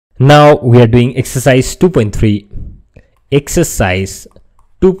Now we are doing exercise 2.3. Exercise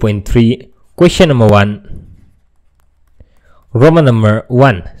 2.3, question number 1, Roman number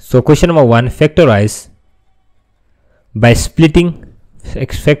 1. So question number 1, factorize by splitting.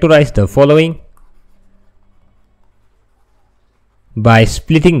 Factorize the following by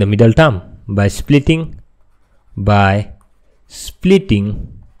splitting the middle term. By splitting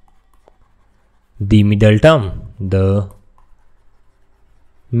the middle term. The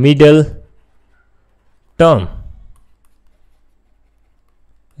middle term.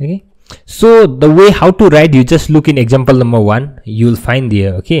 Okay, so the way how to write, you just look in example number 1, you will find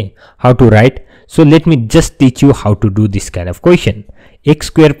there, okay, how to write. So let me just teach you how to do this kind of question. X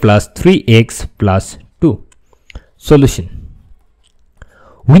square plus 3x plus 2. Solution.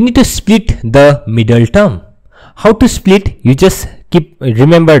 We need to split the middle term. How to split? You just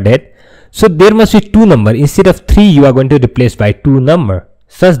remember that. So there must be two number. Instead of 3, you are going to replace by 2 number,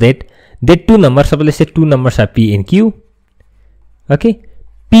 such that the two numbers, suppose let's say two numbers are p and q. Okay,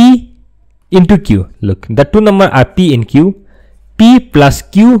 p into q. Look, the two number are p and q. P plus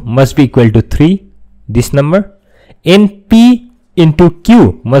q must be equal to 3, this number, and p into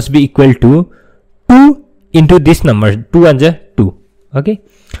q must be equal to 2 into this number, 2 and 2. Okay,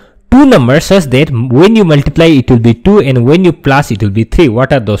 two numbers such that when you multiply it will be 2 and when you plus it will be 3.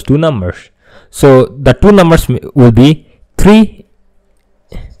 What are those two numbers? So the two numbers will be 3.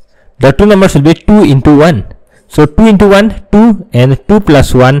 The two numbers will be 2 into 1. So 2 into 1, 2, and 2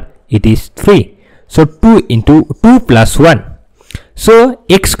 plus 1, it is 3. So 2 into 2 plus 1. So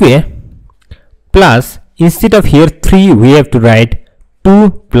x square plus, instead of here 3, we have to write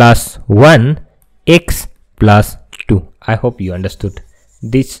 2 plus 1 x plus 2. I hope you understood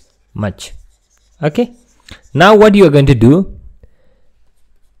this much. Okay, now what you are going to do,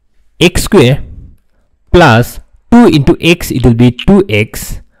 x square plus 2 into x, it will be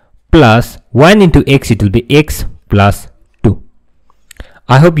 2x, plus 1 into x, it will be x plus 2.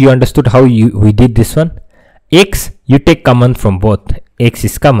 I hope you understood how we did this one. X, you take common from both. X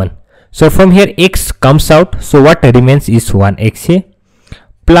is common. So from here x comes out. So what remains is 1x here.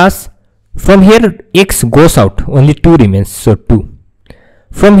 Plus from here x goes out. Only 2 remains. So 2.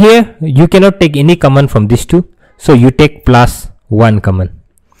 From here you cannot take any common from these two. So you take plus 1 common.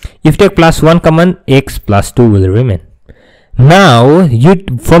 If you take plus 1 common, x plus 2 will remain. Now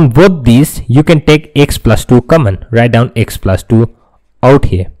from both these you can take x plus 2 common. Write down x plus 2 out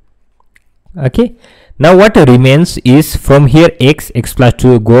here. Okay, now what remains is from here x plus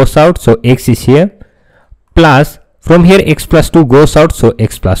 2 goes out, so x is here, plus from here x plus 2 goes out, so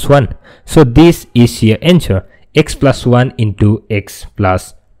x plus 1. So this is your answer, x plus 1 into x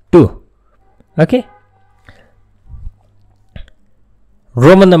plus 2. Okay,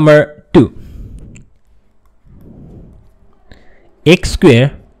 Roman number 2, x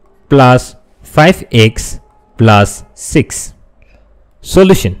square plus 5x plus 6.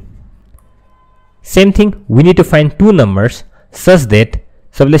 Solution. Same thing, we need to find two numbers such that,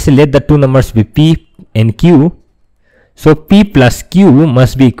 so let's say let the two numbers be p and q. So p plus q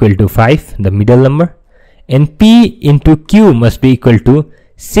must be equal to 5, the middle number, and p into q must be equal to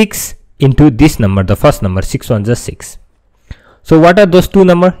 6 into this number, the first number, 6 1 is 6. So what are those two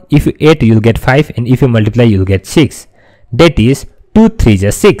numbers? If you add, you'll get 5, and if you multiply, you'll get 6. That is 2 3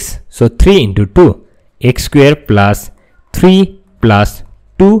 is 6. So 3 into 2, x square plus 3 plus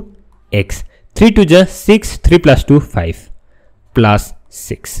 2x. 3 2 is 6, 3 plus 2, 5 plus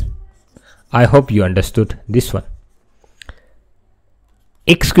 6. I hope you understood this one.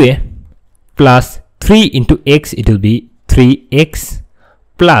 X square plus 3 into x, it will be 3x,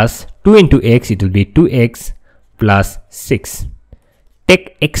 plus 2 into x, it will be 2x plus 6.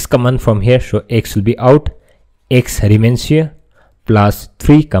 Take x common from here, so x will be out, x remains here, plus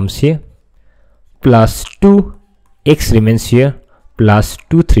 3 comes here, plus 2, x remains here, plus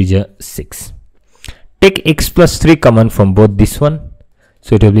 2 3 is 6. Take x plus 3 common from both this one,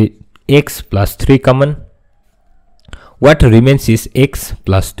 so it will be x plus 3 common. What remains is x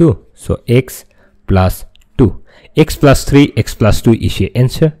plus 2, so x plus 2. X plus 3, x plus 2 is your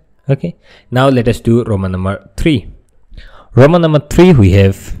answer. Okay, now let us do Roman number 3. Roman number 3, we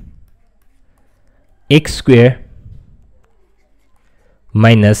have x square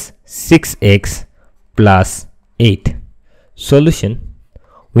minus 6x plus 8. Solution.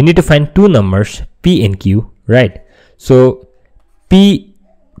 We need to find two numbers, p and q, right? So p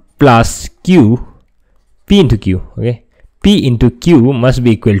plus q, p into q, okay? P into q must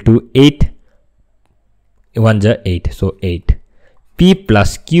be equal to 8 1 is 8, so 8. P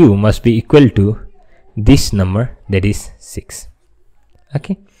plus q must be equal to this number, that is 6.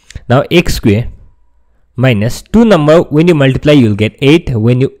 Okay, now x square minus 2 number when you multiply you will get 8,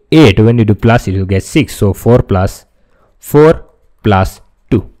 when you do plus it will get 6. So 4 plus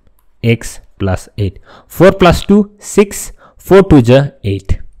 2 x plus 8. 4 plus 2 6, 4 2 ja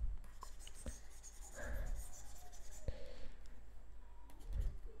 8.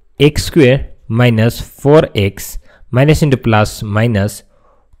 X square minus 4x minus into plus minus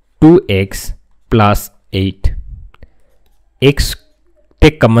 2x plus 8. X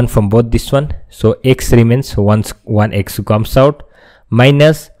take common from both this one, so x remains, once 1x comes out,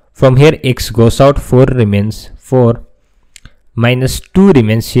 minus from here x goes out, 4 remains, 4 minus 2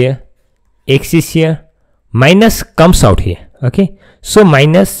 remains here, x is here, minus comes out here. Okay, so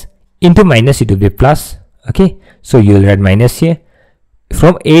minus into minus it will be plus. Okay, so you will write minus here.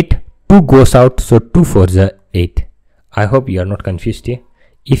 From 8 2 goes out, so 2 4s are 8. I hope you are not confused here.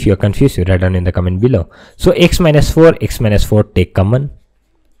 If you are confused, you write down in the comment below. So x minus 4 take common.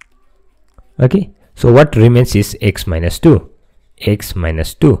 Okay, so what remains is x minus 2.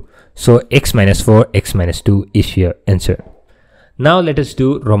 So x minus 4 x minus 2 is your answer. Now let us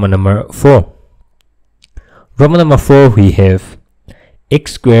do Roman number 4. Roman number 4 we have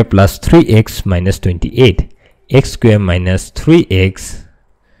x square plus 3x minus 28. X square minus 3x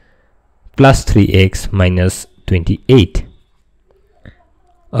plus 3x minus 28.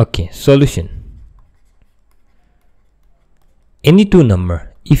 Okay, solution. Any two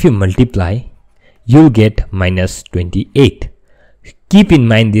number, if you multiply, you'll get minus 28. Keep in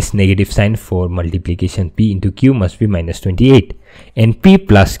mind this negative sign for multiplication. P into Q must be minus 28 and P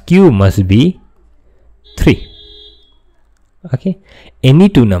plus Q must be 3. Okay, any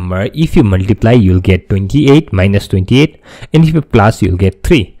two number, if you multiply you'll get 28 minus 28, and if you plus you'll get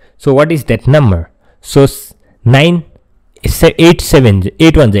 3. So what is that number? So 9 8 7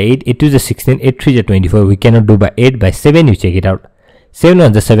 8 1 is 8, 8 2 is 16, 8 3 is 24. We cannot do by 8, by 7 you check it out. 7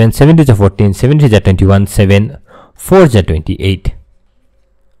 1 is 7, 7 2 is 14, 7 3 is 21, 7 4 is 28.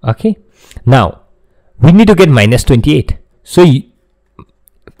 Okay, now we need to get minus 28, so you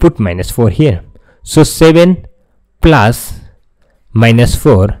put minus 4 here. So 7 plus minus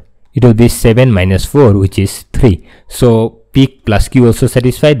 4, it will be 7 minus 4, which is 3. So P plus Q also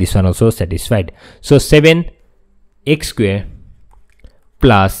satisfied, this one also satisfied. So 7 x square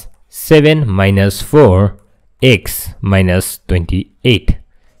plus 7 minus 4 x minus 28.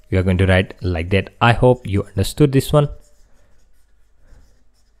 We are going to write like that. I hope you understood this one.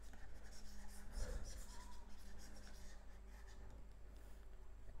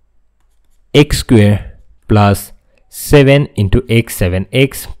 X square plus 7 into x,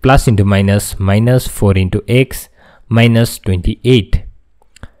 7x, plus into minus, minus 4 into x, minus 28.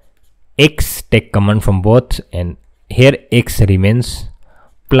 X take common from both, and here x remains,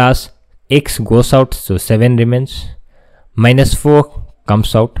 plus x goes out, so 7 remains, minus 4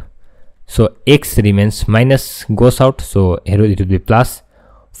 comes out, so x remains, minus goes out, so here it will be plus,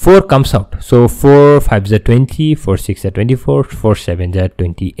 4 comes out, so 4 5 is 20, 4 6 is 24, 4 7 is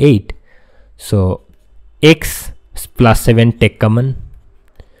 28. So x plus 7 take common,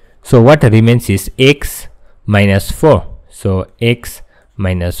 so what remains is x minus 4. So x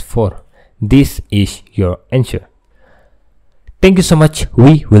minus 4. This is your answer. Thank you so much.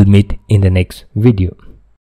 We will meet in the next video.